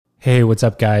Hey, what's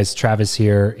up, guys? Travis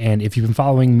here. And if you've been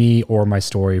following me or my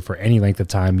story for any length of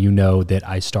time, you know that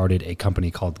I started a company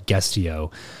called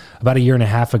Guestio about a year and a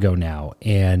half ago now.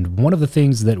 And one of the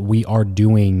things that we are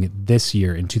doing this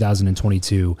year in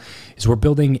 2022 is we're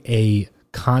building a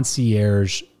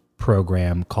concierge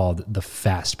program called the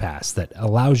Fast Pass that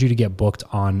allows you to get booked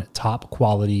on top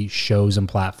quality shows and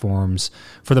platforms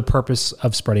for the purpose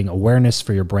of spreading awareness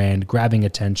for your brand, grabbing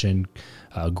attention,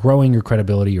 growing your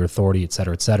credibility, your authority, et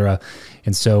cetera, et cetera.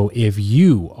 And so if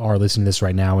you are listening to this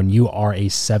right now and you are a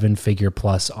 7-figure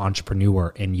plus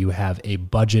entrepreneur and you have a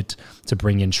budget to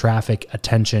bring in traffic,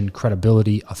 attention,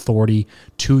 credibility, authority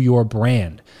to your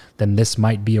brand, then this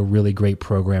might be a really great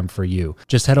program for you.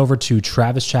 Just head over to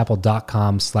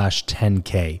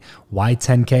travischappell.com/10K. Why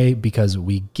 10K? Because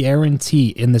we guarantee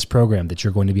in this program that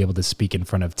you're going to be able to speak in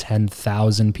front of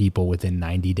 10,000 people within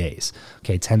 90 days.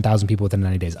 Okay, 10,000 people within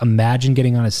 90 days. Imagine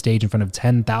getting on a stage in front of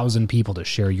 10,000 people to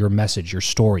share your message, your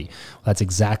story. Well, that's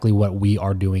exactly what we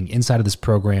are doing inside of this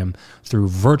program through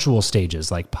virtual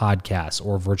stages like podcasts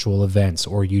or virtual events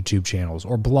or YouTube channels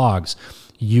or blogs.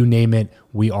 You name it,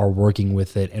 we are working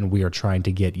with it, and we are trying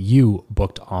to get you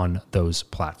booked on those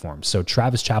platforms. So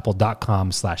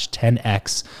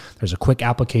travischappell.com/10X. There's a quick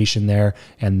application there,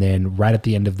 and then right at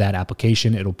the end of that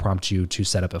application, it'll prompt you to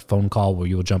set up a phone call where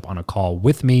you will jump on a call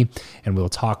with me, and we'll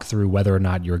talk through whether or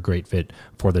not you're a great fit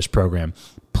for this program.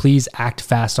 Please act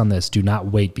fast on this. Do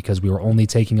not wait, because we are only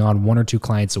taking on 1 or 2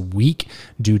 clients a week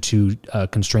due to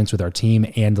constraints with our team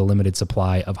and the limited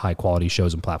supply of high quality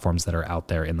shows and platforms that are out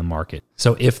there in the market.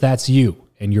 So if that's you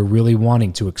and you're really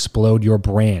wanting to explode your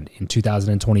brand in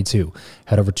 2022,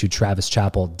 head over to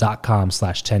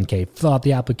travischappell.com/10K, fill out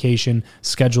the application,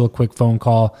 schedule a quick phone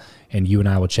call, and you and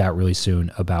I will chat really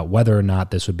soon about whether or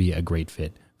not this would be a great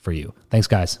fit for you. Thanks,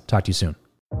 guys. Talk to you soon.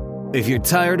 If you're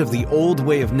tired of the old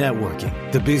way of networking,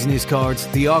 the business cards,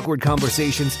 the awkward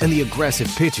conversations, and the aggressive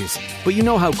pitches, but you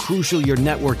know how crucial your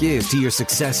network is to your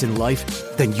success in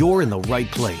life, then you're in the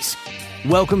right place.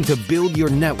 Welcome to Build Your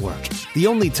Network, the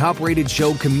only top-rated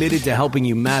show committed to helping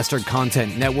you master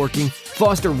content networking,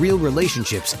 foster real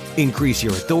relationships, increase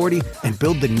your authority, and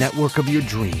build the network of your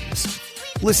dreams.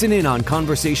 Listen in on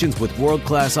conversations with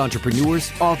world-class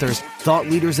entrepreneurs, authors, thought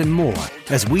leaders, and more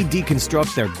as we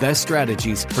deconstruct their best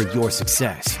strategies for your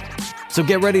success. So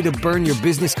get ready to burn your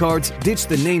business cards, ditch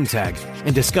the name tag,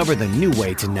 and discover the new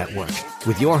way to network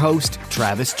with your host,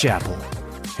 Travis Chappell.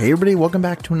 Hey everybody, welcome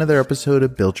back to another episode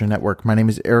of Build Your Network. My name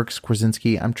is Eric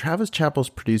Skwarczynski. I'm Travis Chappell's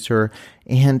producer,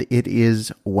 and it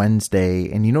is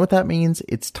Wednesday. And you know what that means?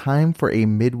 It's time for a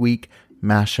midweek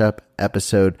MASHUP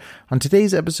episode. On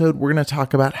today's episode, we're going to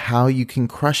talk about how you can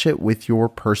crush it with your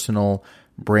personal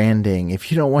branding.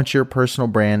 If you don't want your personal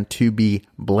brand to be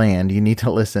bland, you need to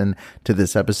listen to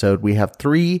this episode. We have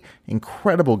 3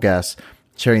 incredible guests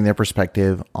sharing their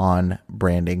perspective on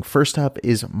branding. First up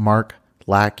is Mark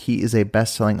Lack. He is a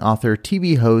best-selling author,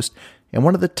 TV host, and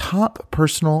one of the top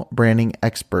personal branding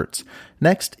experts.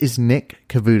 Next is Nick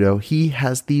Cavouto. He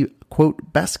has the,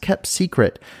 quote, best-kept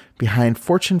secret behind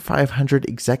Fortune 500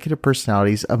 executive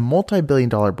personalities of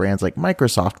multi-billion-dollar brands like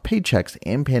Microsoft, Paychex,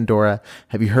 and Pandora.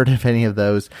 Have you heard of any of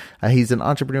those? He's an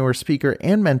entrepreneur, speaker,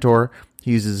 and mentor.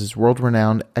 He uses his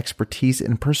world-renowned expertise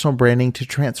in personal branding to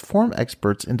transform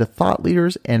experts into thought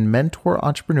leaders and mentor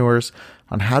entrepreneurs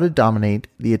on how to dominate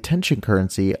the attention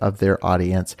currency of their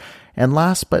audience. And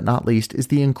last but not least is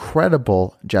the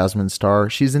incredible Jasmine Starr.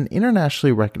 She's an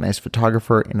internationally recognized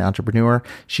photographer and entrepreneur.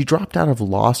 She dropped out of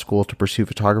law school to pursue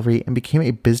photography and became a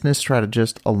business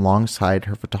strategist alongside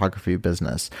her photography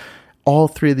business. All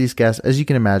 3 of these guests, as you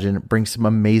can imagine, bring some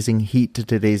amazing heat to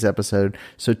today's episode.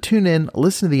 So tune in,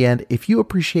 listen to the end. If you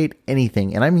appreciate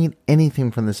anything, and I mean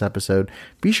anything from this episode,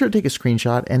 be sure to take a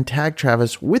screenshot and tag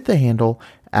Travis with the handle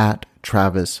at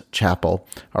Travis Chappell.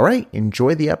 All right,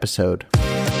 enjoy the episode.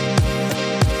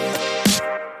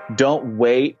 Don't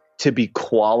wait to be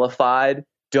qualified.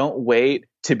 Don't wait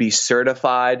to be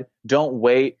certified. Don't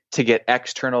wait to get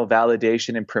external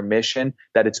validation and permission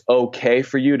that it's okay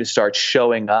for you to start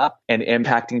showing up and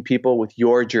impacting people with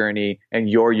your journey and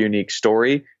your unique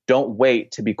story. Don't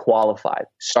wait to be qualified.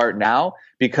 Start now,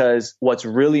 because what's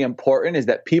really important is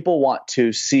that people want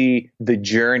to see the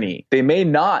journey. They may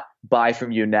not buy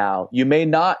from you now. You may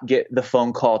not get the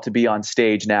phone call to be on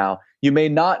stage now. You may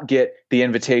not get the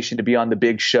invitation to be on the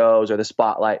big shows or the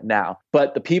spotlight now,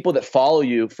 but the people that follow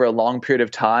you for a long period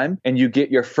of time, and you get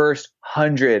your first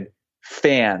 100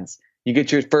 fans, you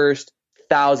get your first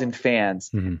 1,000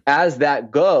 fans. Mm-hmm. As that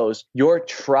goes, your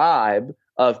tribe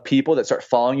of people that start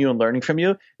following you and learning from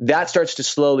you, that starts to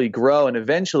slowly grow. And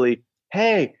eventually,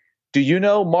 hey, do you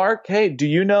know Mark? Hey, do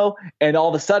you know? And all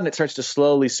of a sudden it starts to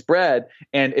slowly spread.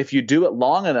 And if you do it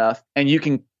long enough and you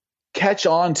can catch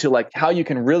on to like how you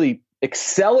can really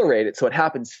accelerate it so it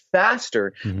happens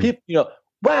faster, people,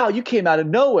 wow, you came out of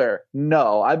nowhere.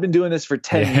 No, I've been doing this for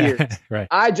 10 years. Right.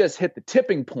 I just hit the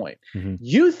tipping point.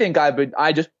 You think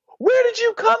where did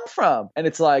you come from? And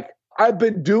it's like, I've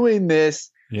been doing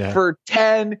this for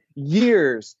 10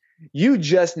 years. You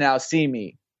just now see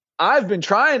me. I've been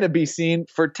trying to be seen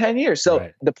for 10 years. So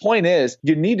the point is,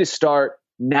 you need to start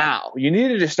now. You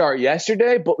needed to start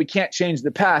yesterday, but we can't change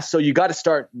the past. So you got to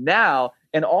start now.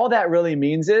 And all that really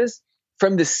means is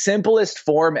from the simplest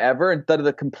form ever instead of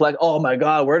the complex, oh my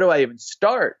God, where do I even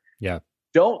start? Yeah.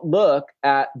 Don't look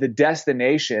at the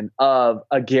destination of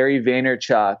a Gary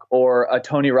Vaynerchuk or a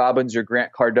Tony Robbins or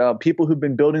Grant Cardone, people who've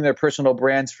been building their personal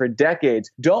brands for decades.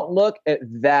 Don't look at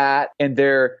that and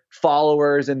their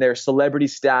followers and their celebrity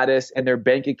status and their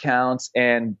bank accounts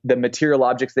and the material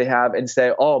objects they have and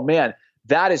say, oh man,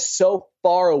 that is so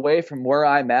far away from where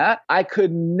I'm at. I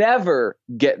could never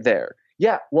get there.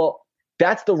 Yeah, well,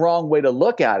 that's the wrong way to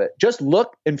look at it. Just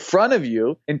look in front of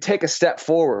you and take a step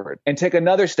forward and take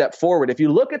another step forward. If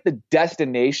you look at the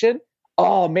destination,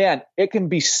 oh man, it can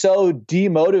be so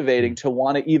demotivating to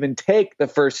want to even take the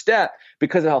first step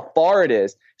because of how far it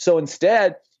is. So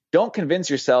instead, don't convince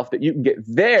yourself that you can get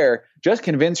there. Just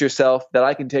convince yourself that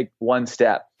I can take one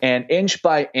step. And inch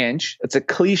by inch, it's a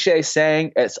cliche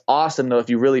saying. It's awesome though if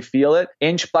you really feel it.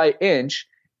 Inch by inch,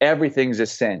 everything's a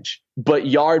cinch. But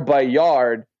yard by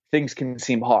yard, things can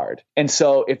seem hard. And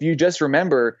so if you just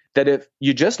remember that if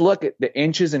you just look at the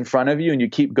inches in front of you and you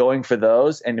keep going for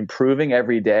those and improving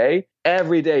every day,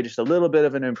 just a little bit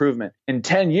of an improvement. In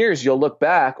 10 years, you'll look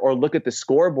back or look at the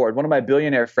scoreboard. One of my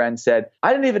billionaire friends said,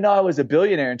 I didn't even know I was a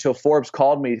billionaire until Forbes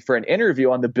called me for an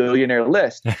interview on the billionaire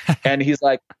list. And he's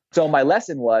like, so my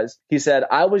lesson was, he said,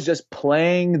 I was just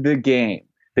playing the game.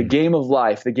 The game of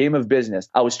life, the game of business.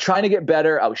 I was trying to get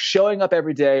better. I was showing up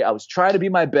every day. I was trying to be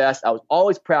my best. I was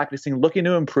always practicing, looking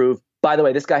to improve. By the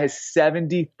way, this guy has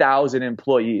 70,000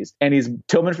 employees, and he's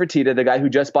Tillman Fertitta, the guy who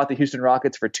just bought the Houston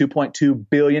Rockets for $2.2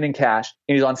 billion in cash,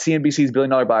 and he's on CNBC's $1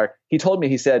 billion buyer. He told me,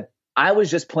 he said, I was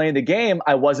just playing the game.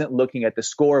 I wasn't looking at the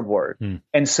scoreboard.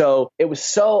 And so it was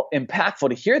so impactful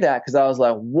to hear that because I was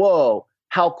like, whoa,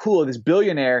 how cool. This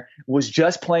billionaire was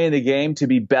just playing the game to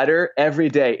be better every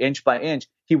day, inch by inch.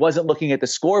 He wasn't looking at the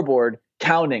scoreboard,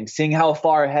 counting, seeing how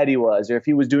far ahead he was, or if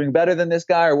he was doing better than this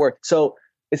guy or worse. So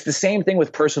it's the same thing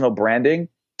with personal branding.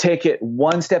 Take it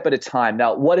one step at a time.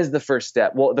 Now, what is the first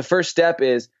step? Well, the first step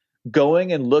is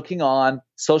going and looking on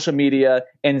social media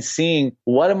and seeing,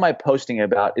 what am I posting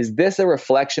about? Is this a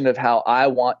reflection of how I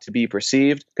want to be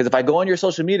perceived? Because if I go on your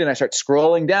social media and I start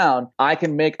scrolling down, I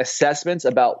can make assessments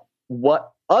about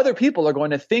what other people are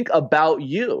going to think about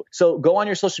you. So go on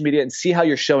your social media and see how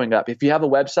you're showing up. If you have a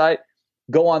website,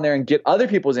 go on there and get other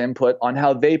people's input on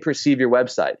how they perceive your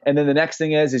website. And then the next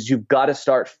thing is you've got to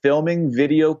start filming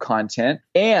video content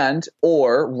and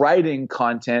or writing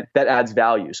content that adds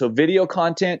value. So video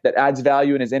content that adds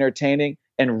value and is entertaining,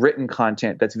 and written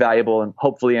content that's valuable and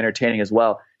hopefully entertaining as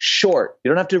well. Short. You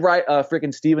don't have to write a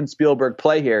freaking Steven Spielberg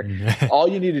play here. All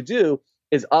you need to do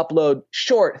is upload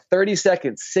short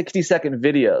 30-second, 60-second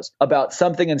videos about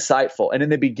something insightful. And in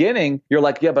the beginning, you're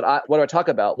like, yeah, but what do I talk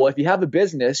about? Well, if you have a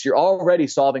business, you're already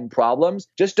solving problems.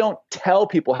 Just don't tell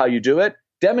people how you do it.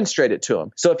 Demonstrate it to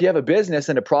them. So if you have a business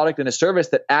and a product and a service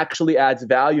that actually adds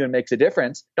value and makes a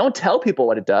difference, don't tell people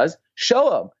what it does. Show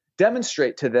them.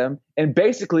 Demonstrate to them. And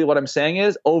basically what I'm saying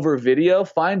is, over video,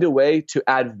 find a way to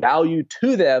add value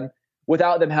to them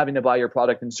without them having to buy your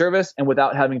product and service and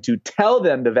without having to tell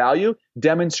them the value.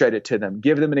 Demonstrate it to them.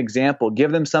 Give them an example.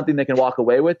 Give them something they can walk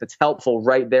away with that's helpful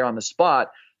right there on the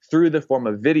spot through the form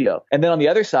of video. And then on the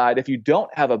other side, if you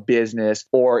don't have a business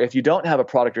or if you don't have a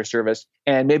product or service,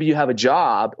 and maybe you have a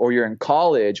job or you're in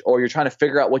college or you're trying to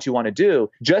figure out what you want to do,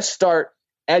 just start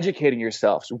educating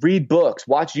yourself, read books,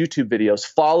 watch YouTube videos,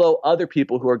 follow other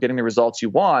people who are getting the results you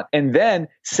want, and then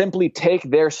simply take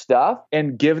their stuff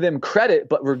and give them credit,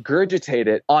 but regurgitate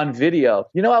it on video.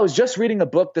 You know, I was just reading a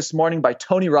book this morning by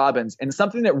Tony Robbins, and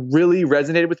something that really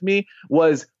resonated with me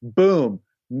was, boom,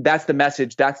 that's the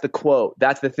message, that's the quote,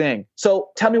 that's the thing.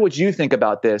 So tell me what you think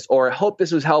about this, or I hope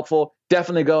this was helpful.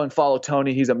 Definitely go and follow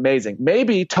Tony. He's amazing.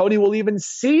 Maybe Tony will even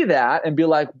see that and be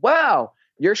like, wow,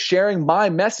 you're sharing my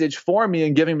message for me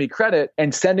and giving me credit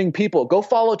and sending people, go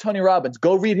follow Tony Robbins,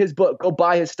 go read his book, go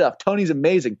buy his stuff. Tony's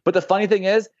amazing. But the funny thing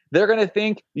is, they're going to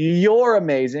think you're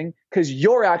amazing because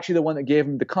you're actually the one that gave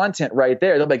them the content right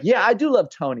there. They're like, yeah, I do love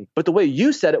Tony, but the way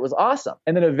you said it was awesome.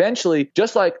 And then eventually,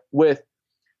 just like with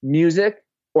music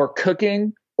or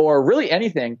cooking or really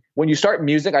anything, When you start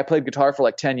music, I played guitar for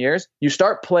like 10 years. You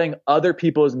start playing other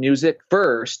people's music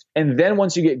first. And then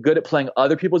once you get good at playing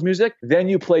other people's music, then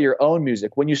you play your own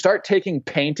music. When you start taking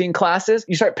painting classes,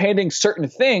 you start painting certain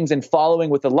things and following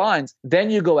with the lines.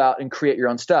 Then you go out and create your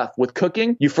own stuff. With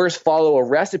cooking, you first follow a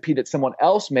recipe that someone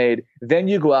else made. Then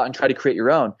you go out and try to create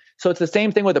your own. So it's the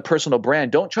same thing with a personal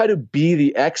brand. Don't try to be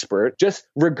the expert. Just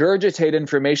regurgitate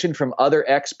information from other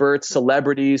experts,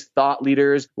 celebrities, thought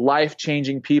leaders,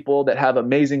 life-changing people that have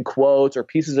amazing quotes or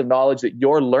pieces of knowledge that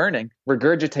you're learning.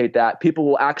 Regurgitate that. People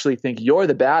will actually think you're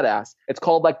the badass. It's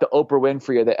called like the Oprah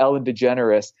Winfrey or the Ellen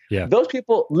DeGeneres. Yeah. Those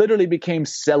people literally became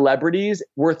celebrities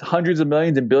worth hundreds of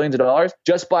millions and billions of dollars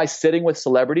just by sitting with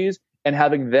celebrities and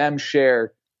having them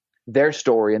share their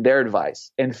story and their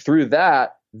advice. And through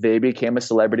that, they became a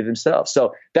celebrity themselves.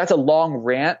 So that's a long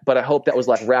rant, but I hope that was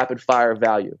like rapid fire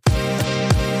value.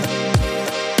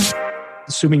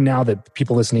 Assuming now that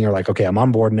people listening are like, okay, I'm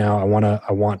on board now. I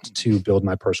want to build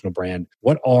my personal brand.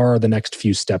 What are the next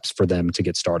few steps for them to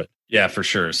get started? Yeah, for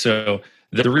sure. So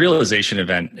the realization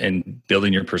event in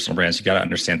building your personal brands, you got to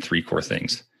understand three core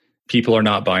things. People are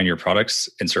not buying your products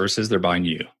and services, they're buying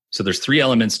you. So there's three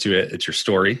elements to it. It's your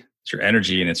story, it's your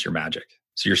energy, and it's your magic.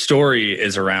 So your story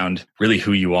is around really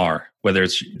who you are, whether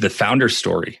it's the founder's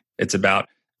story. It's about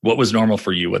what was normal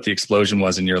for you, what the explosion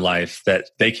was in your life that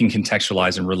they can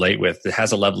contextualize and relate with. That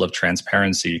has a level of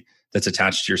transparency that's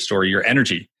attached to your story. Your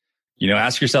energy.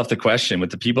 Ask yourself the question,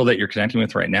 with the people that you're connecting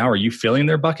with right now, are you filling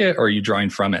their bucket or are you drawing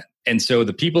from it? And so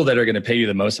the people that are going to pay you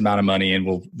the most amount of money and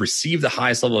will receive the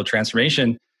highest level of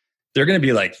transformation, they're going to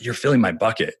be like, you're filling my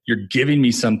bucket. You're giving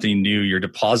me something new. You're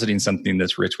depositing something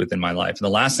that's rich within my life. And the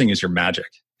last thing is your magic.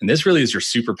 And this really is your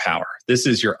superpower. This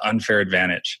is your unfair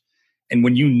advantage. And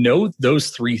when you know those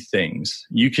three things,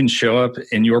 you can show up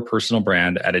in your personal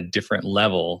brand at a different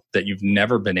level that you've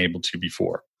never been able to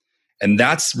before. And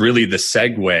that's really the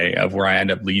segue of where I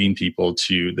end up leading people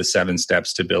to the 7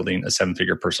 steps to building a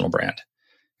 7-figure personal brand.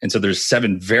 And so there's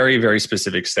 7 very, very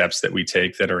specific steps that we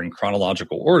take that are in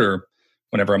chronological order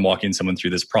whenever I'm walking someone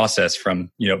through this process,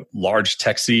 from, large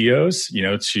tech CEOs,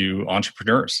 to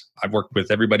entrepreneurs. I've worked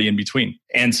with everybody in between.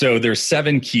 And so there's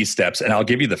 7 key steps, and I'll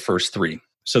give you the first 3.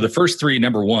 So the first 3,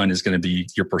 number 1 is going to be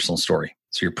your personal story.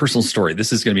 So your personal story,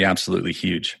 this is going to be absolutely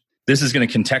huge. This is going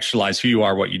to contextualize who you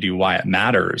are, what you do, why it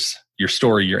matters, your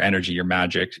story, your energy, your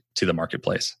magic to the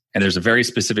marketplace. And there's a very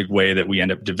specific way that we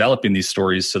end up developing these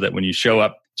stories so that when you show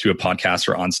up to a podcast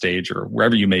or on stage or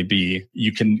wherever you may be,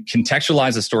 you can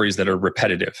contextualize the stories that are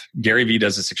repetitive. Gary Vee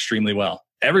does this extremely well.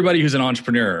 Everybody who's an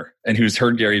entrepreneur and who's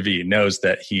heard Gary Vee knows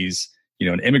that he's,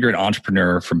 an immigrant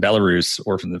entrepreneur from Belarus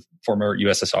or from the former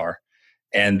USSR,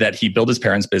 and that he built his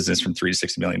parents' business from $3 to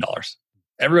 $60 million.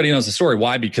 Everybody knows the story.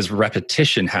 Why? Because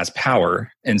repetition has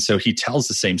power. And so he tells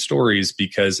the same stories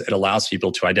because it allows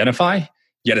people to identify,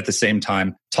 yet at the same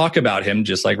time, talk about him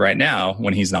just like right now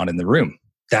when he's not in the room.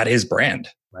 That is brand.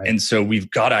 Right. And so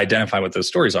we've got to identify what those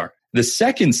stories are. The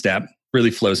second step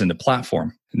really flows into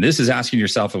platform. And this is asking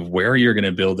yourself of where you're going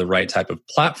to build the right type of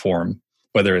platform,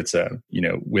 whether it's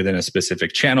within a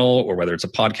specific channel or whether it's a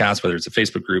podcast, whether it's a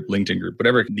Facebook group, LinkedIn group,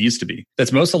 whatever it needs to be,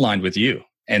 that's most aligned with you.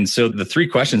 And so the 3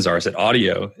 questions are, is it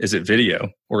audio? Is it video?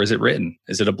 Or is it written?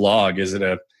 Is it a blog? Is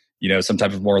it some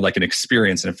type of more like an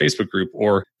experience in a Facebook group?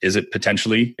 Or is it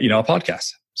potentially, a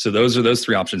podcast? So those are those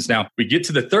 3 options. Now we get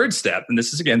to the third step, and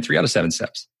this is again 3 out of 7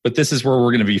 steps, but this is where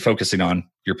we're going to be focusing on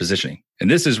your positioning.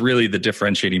 And this is really the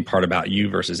differentiating part about you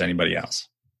versus anybody else.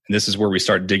 And this is where we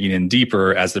start digging in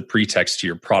deeper as the pretext to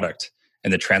your product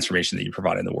and the transformation that you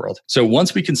provide in the world. So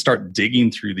once we can start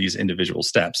digging through these individual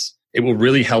steps, it will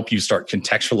really help you start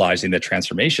contextualizing the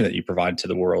transformation that you provide to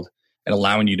the world and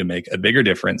allowing you to make a bigger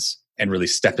difference and really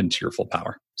step into your full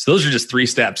power. So those are just 3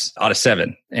 steps out of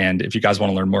 7. And if you guys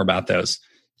want to learn more about those,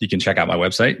 you can check out my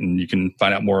website and you can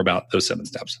find out more about those 7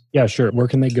 steps. Yeah, sure. Where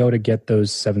can they go to get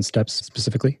those 7 steps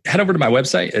specifically? Head over to my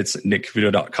website. It's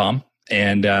nickcavouto.com.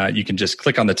 And you can just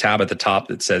click on the tab at the top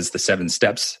that says the 7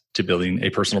 steps to building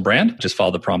a personal brand. Just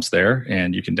follow the prompts there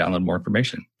and you can download more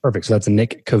information. Perfect. So that's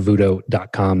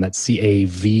nickcavouto.com. That's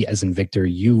CAV as in Victor,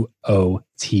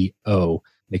 UOTO.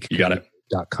 You got it.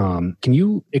 .com. Can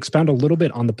you expound a little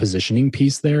bit on the positioning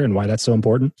piece there and why that's so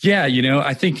important? Yeah,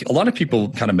 I think a lot of people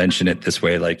kind of mention it this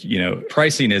way, like,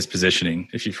 pricing is positioning,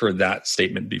 if you've heard that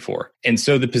statement before. And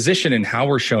so the position and how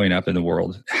we're showing up in the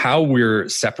world, how we're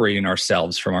separating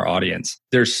ourselves from our audience,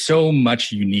 there's so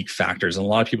much unique factors. And a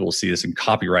lot of people will see this in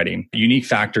copywriting, unique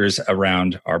factors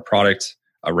around our product,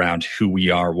 around who we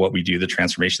are, what we do, the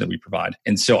transformation that we provide.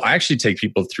 And so I actually take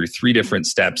people through 3 different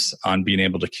steps on being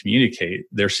able to communicate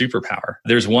their superpower.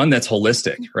 There's one that's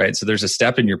holistic, right? So there's a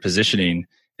step in your positioning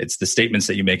It's the statements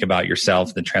that you make about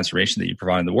yourself, the transformation that you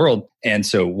provide in the world. And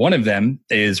so one of them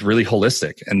is really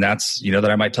holistic. And that's,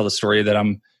 that I might tell the story that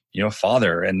I'm, a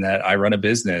father and that I run a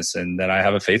business and that I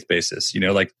have a faith basis.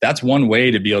 That's one way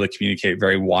to be able to communicate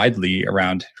very widely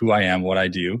around who I am, what I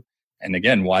do, and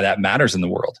again, why that matters in the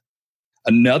world.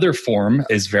 Another form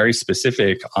is very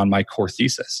specific on my core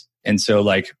thesis. And so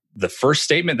the first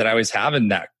statement that I always have in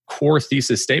that core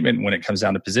thesis statement when it comes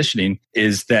down to positioning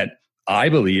is that I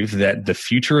believe that the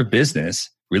future of business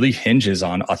really hinges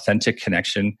on authentic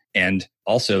connection and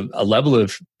also a level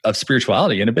of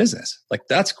spirituality in a business.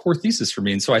 That's core thesis for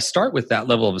me. And so I start with that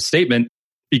level of a statement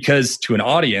because to an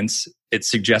audience, it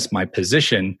suggests my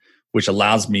position, which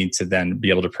allows me to then be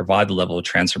able to provide the level of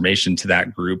transformation to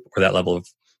that group or that level of,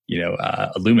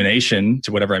 illumination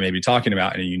to whatever I may be talking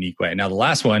about in a unique way. Now, the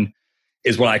last one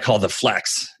is what I call the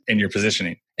flex in your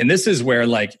positioning. And this is where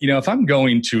if I'm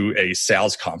going to a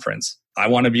sales conference, I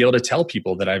want to be able to tell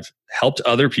people that I've helped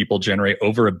other people generate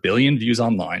over 1 billion views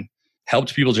online,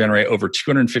 helped people generate over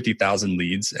 250,000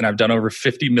 leads, and I've done over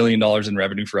 $50 million in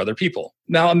revenue for other people.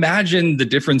 Now imagine the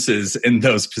differences in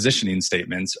those positioning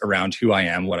statements around who I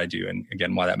am, what I do, and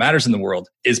again, why that matters in the world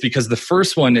is because the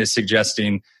first one is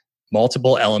suggesting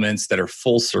multiple elements that are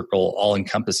full circle, all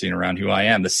encompassing around who I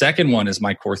am. The second one is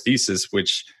my core thesis,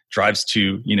 which drives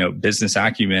to, business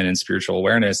acumen and spiritual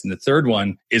awareness. And the third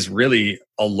one is really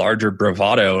a larger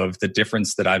bravado of the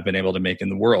difference that I've been able to make in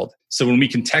the world. So when we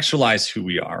contextualize who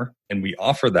we are and we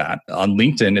offer that on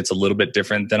LinkedIn, it's a little bit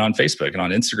different than on Facebook, and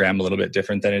on Instagram, a little bit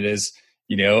different than it is,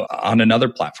 on another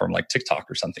platform like TikTok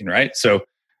or something, right? So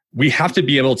we have to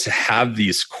be able to have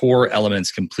these core elements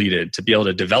completed to be able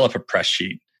to develop a press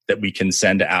sheet that we can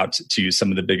send out to some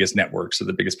of the biggest networks or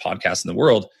the biggest podcasts in the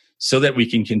world so that we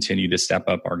can continue to step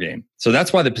up our game. So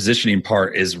that's why the positioning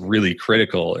part is really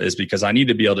critical, is because I need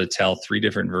to be able to tell 3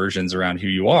 different versions around who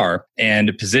you are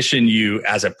and position you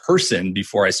as a person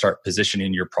before I start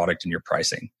positioning your product and your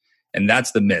pricing. And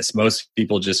that's the miss. Most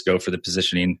people just go for the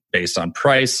positioning based on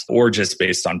price or just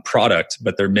based on product,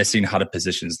 but they're missing how to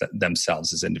position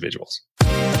themselves as individuals.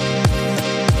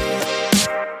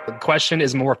 The question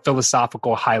is more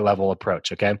philosophical, high-level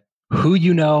approach, okay? Who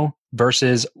you know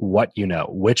versus what you know.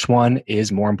 Which one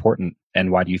is more important,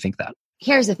 and why do you think that?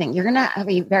 Here's the thing. You're going to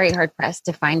be very hard-pressed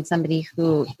to find somebody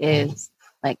who is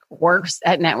worse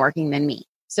at networking than me.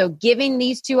 So giving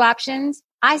these 2 options,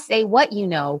 I say what you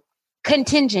know,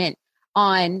 contingent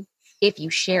on if you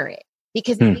share it.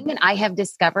 Because the thing that I have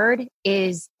discovered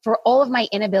is for all of my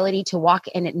inability to walk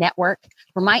in a network,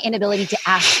 for my inability to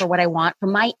ask for what I want, for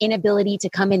my inability to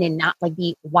come in and not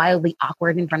be wildly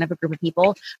awkward in front of a group of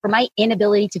people, for my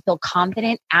inability to feel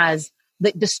confident as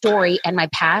the story and my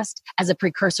past as a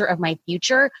precursor of my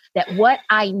future, that what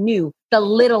I knew, the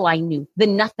little I knew, the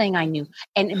nothing I knew,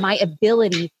 and my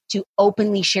ability to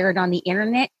openly share it on the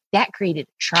internet, that created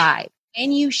a tribe.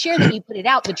 And you share that, you put it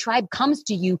out, the tribe comes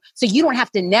to you, so you don't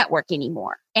have to network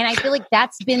anymore. And I feel like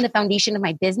that's been the foundation of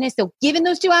my business. So given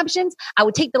those 2 options, I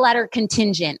would take the latter,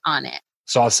 contingent on it.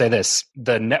 So I'll say this,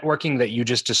 the networking that you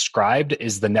just described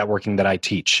is the networking that I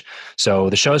teach. So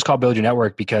the show is called Build Your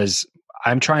Network because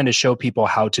I'm trying to show people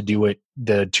how to do it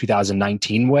the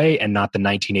 2019 way and not the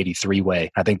 1983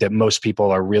 way. I think that most people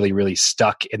are really, really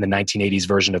stuck in the 1980s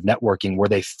version of networking where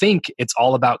they think it's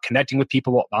all about connecting with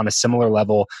people on a similar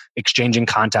level, exchanging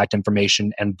contact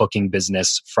information and booking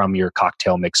business from your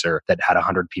cocktail mixer that had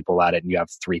 100 people at it and you have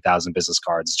 3,000 business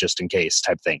cards just in case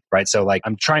type thing, right? So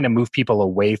I'm trying to move people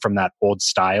away from that old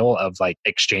style of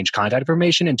exchange contact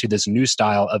information into this new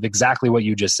style of exactly what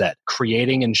you just said,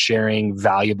 creating and sharing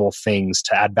valuable things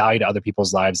to add value to other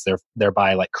people's lives, thereby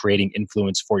creating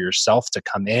influence for yourself to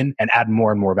come in and add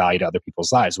more and more value to other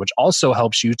people's lives, which also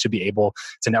helps you to be able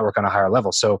to network on a higher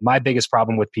level. So my biggest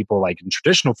problem with people in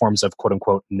traditional forms of quote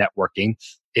unquote networking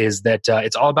is that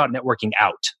it's all about networking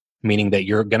out, meaning that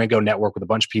you're going to go network with a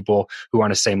bunch of people who are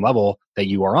on the same level that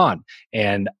you are on.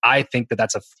 And I think that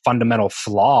that's a fundamental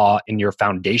flaw in your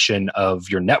foundation of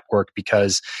your network,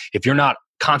 because if you're not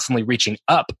constantly reaching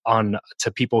up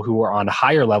to people who are on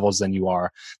higher levels than you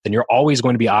are, then you're always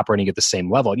going to be operating at the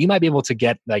same level. And you might be able to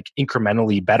get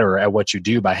incrementally better at what you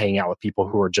do by hanging out with people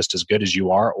who are just as good as you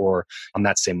are or on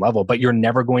that same level, but you're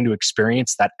never going to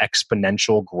experience that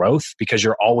exponential growth because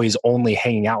you're always only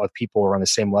hanging out with people who are on the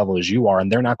same level as you are,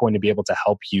 and they're not going to be able to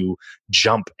help you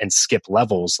jump and skip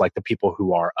levels like the people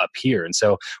who are up here. And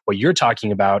so what you're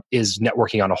talking about is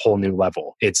networking on a whole new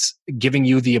level. It's giving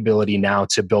you the ability now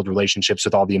to build relationships with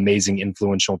with all the amazing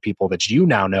influential people that you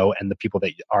now know and the people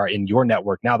that are in your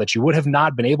network now that you would have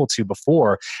not been able to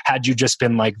before had you just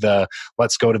been like the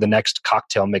let's go to the next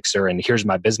cocktail mixer and here's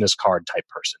my business card type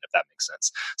person, if that makes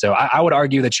sense. So I would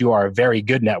argue that you are a very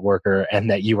good networker and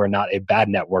that you are not a bad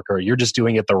networker. You're just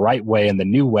doing it the right way and the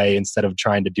new way instead of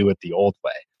trying to do it the old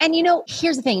way. And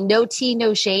here's the thing, no tea,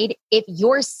 no shade. If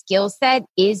your skill set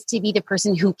is to be the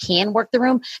person who can work the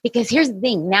room, because here's the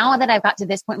thing, now that I've got to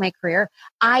this point in my career,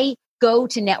 I go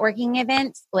to networking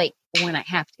events like when I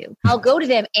have to. I'll go to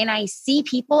them and I see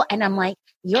people and I'm like,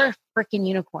 you're a freaking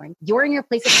unicorn. You're in your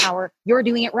place of power. You're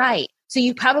doing it right. So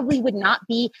you probably would not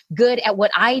be good at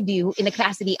what I do in the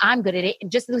capacity I'm good at it. And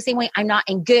just the same way I'm not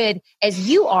as good as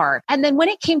you are. And then when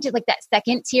it came to like that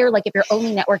second tier, like if you're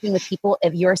only networking with people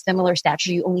of your similar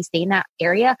stature, you only stay in that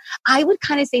area. I would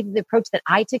kind of say the approach that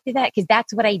I took to that, because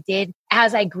that's what I did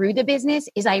as I grew the business,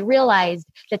 is I realized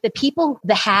that the people,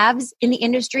 the haves in the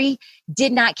industry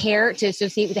did not care to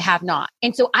associate with the have not.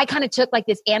 And so I kind of took like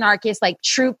this anarchist, like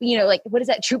troop, like what is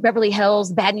that? Troop Beverly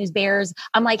Hills, Bad News Bears.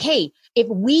 I'm like, hey, if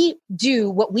we do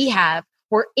what we have,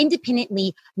 we're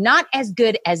independently not as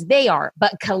good as they are,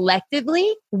 but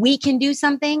collectively we can do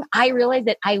something. I realized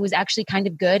that I was actually kind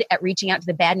of good at reaching out to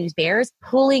the Bad News Bears,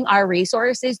 pulling our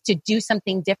resources to do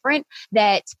something different.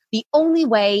 That the only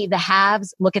way the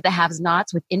haves look at the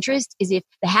have-nots with interest is if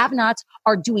the have-nots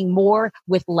are doing more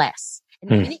with less. And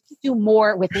the minute you do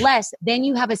more with less, then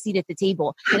you have a seat at the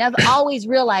table. And I've always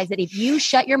realized that if you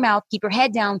shut your mouth, keep your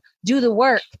head down, do the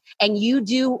work, and you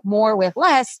do more with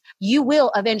less, you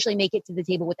will eventually make it to the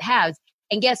table with the haves.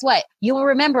 And guess what? You will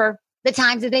remember the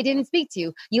times that they didn't speak to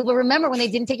you. You will remember when they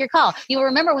didn't take your call. You will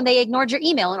remember when they ignored your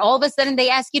email and all of a sudden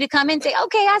they ask you to come in and say,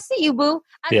 okay, I see you, boo.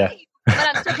 I see you.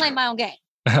 But I'm still playing my own game.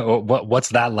 What's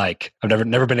that like? I've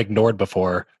never been ignored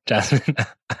before, Jasmine.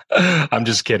 I'm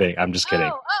just kidding.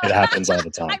 It happens all the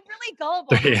time. I'm really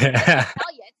gullible. Yeah. I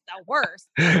tell you, it's the worst.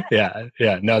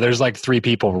 Yeah. No, there's like 3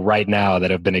 people right now that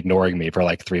have been ignoring me for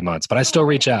like 3 months, but I still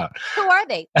reach out. Who are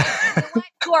they?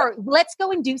 Let's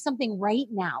go and do something right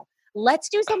now. Let's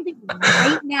do something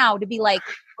right now to be like,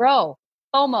 bro,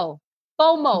 FOMO.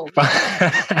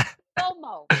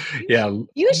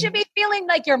 You should be feeling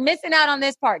like you're missing out on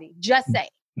this party. Just say.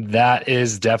 That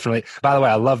is definitely, by the way,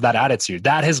 I love that attitude.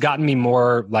 That has gotten me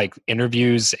more like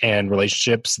interviews and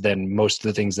relationships than most of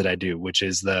the things that I do, which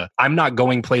is I'm not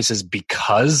going places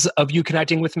because of you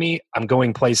connecting with me. I'm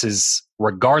going places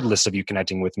regardless of you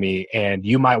connecting with me. And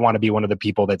you might want to be one of the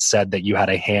people that said that you had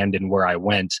a hand in where I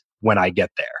went when I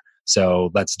get there. So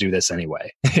let's do this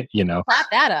anyway, Clap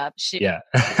that up. Shoot. Yeah.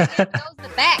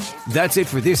 That's it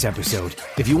for this episode.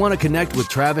 If you want to connect with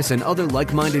Travis and other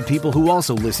like-minded people who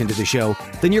also listen to the show,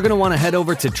 then you're going to want to head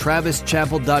over to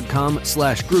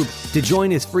travischappell.com/group to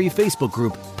join his free Facebook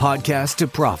group, Podcast to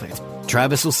Profit.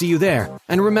 Travis will see you there.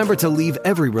 And remember to leave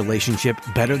every relationship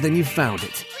better than you found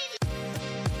it.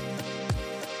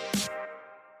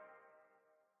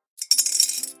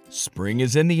 Spring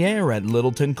is in the air at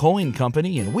Littleton Coin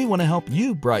Company, and we want to help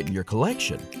you brighten your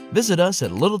collection. Visit us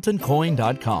at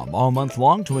littletoncoin.com all month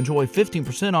long to enjoy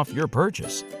 15% off your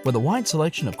purchase. With a wide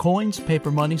selection of coins,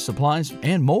 paper money, supplies,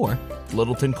 and more,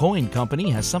 Littleton Coin Company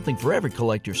has something for every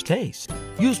collector's taste.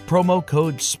 Use promo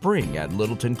code SPRING at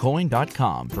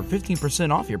littletoncoin.com for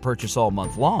 15% off your purchase all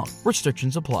month long.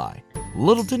 Restrictions apply.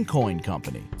 Littleton Coin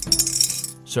Company.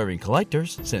 Serving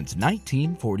collectors since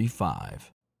 1945.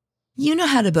 You know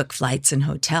how to book flights and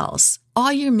hotels.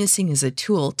 All you're missing is a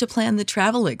tool to plan the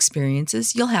travel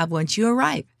experiences you'll have once you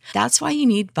arrive. That's why you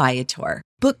need Viator.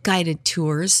 Book guided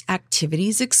tours,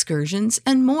 activities, excursions,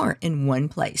 and more in one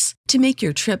place to make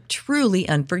your trip truly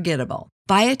unforgettable.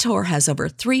 Viator has over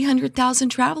 300,000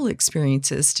 travel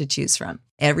experiences to choose from.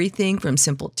 Everything from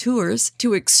simple tours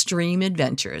to extreme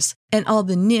adventures and all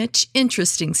the niche,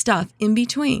 interesting stuff in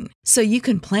between. So you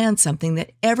can plan something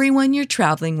that everyone you're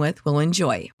traveling with will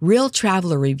enjoy. Real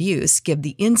traveler reviews give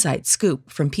the inside scoop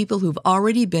from people who've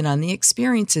already been on the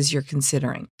experiences you're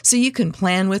considering. So you can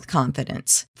plan with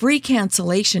confidence. Free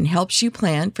cancellation helps you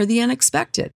plan for the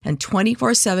unexpected. And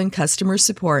 24/7 customer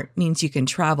support means you can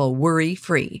travel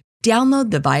worry-free. Download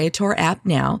the Viator app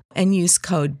now and use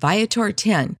code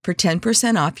Viator10 for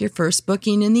 10% off your first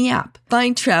booking in the app.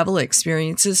 Find travel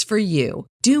experiences for you.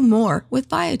 Do more with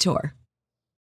Viator.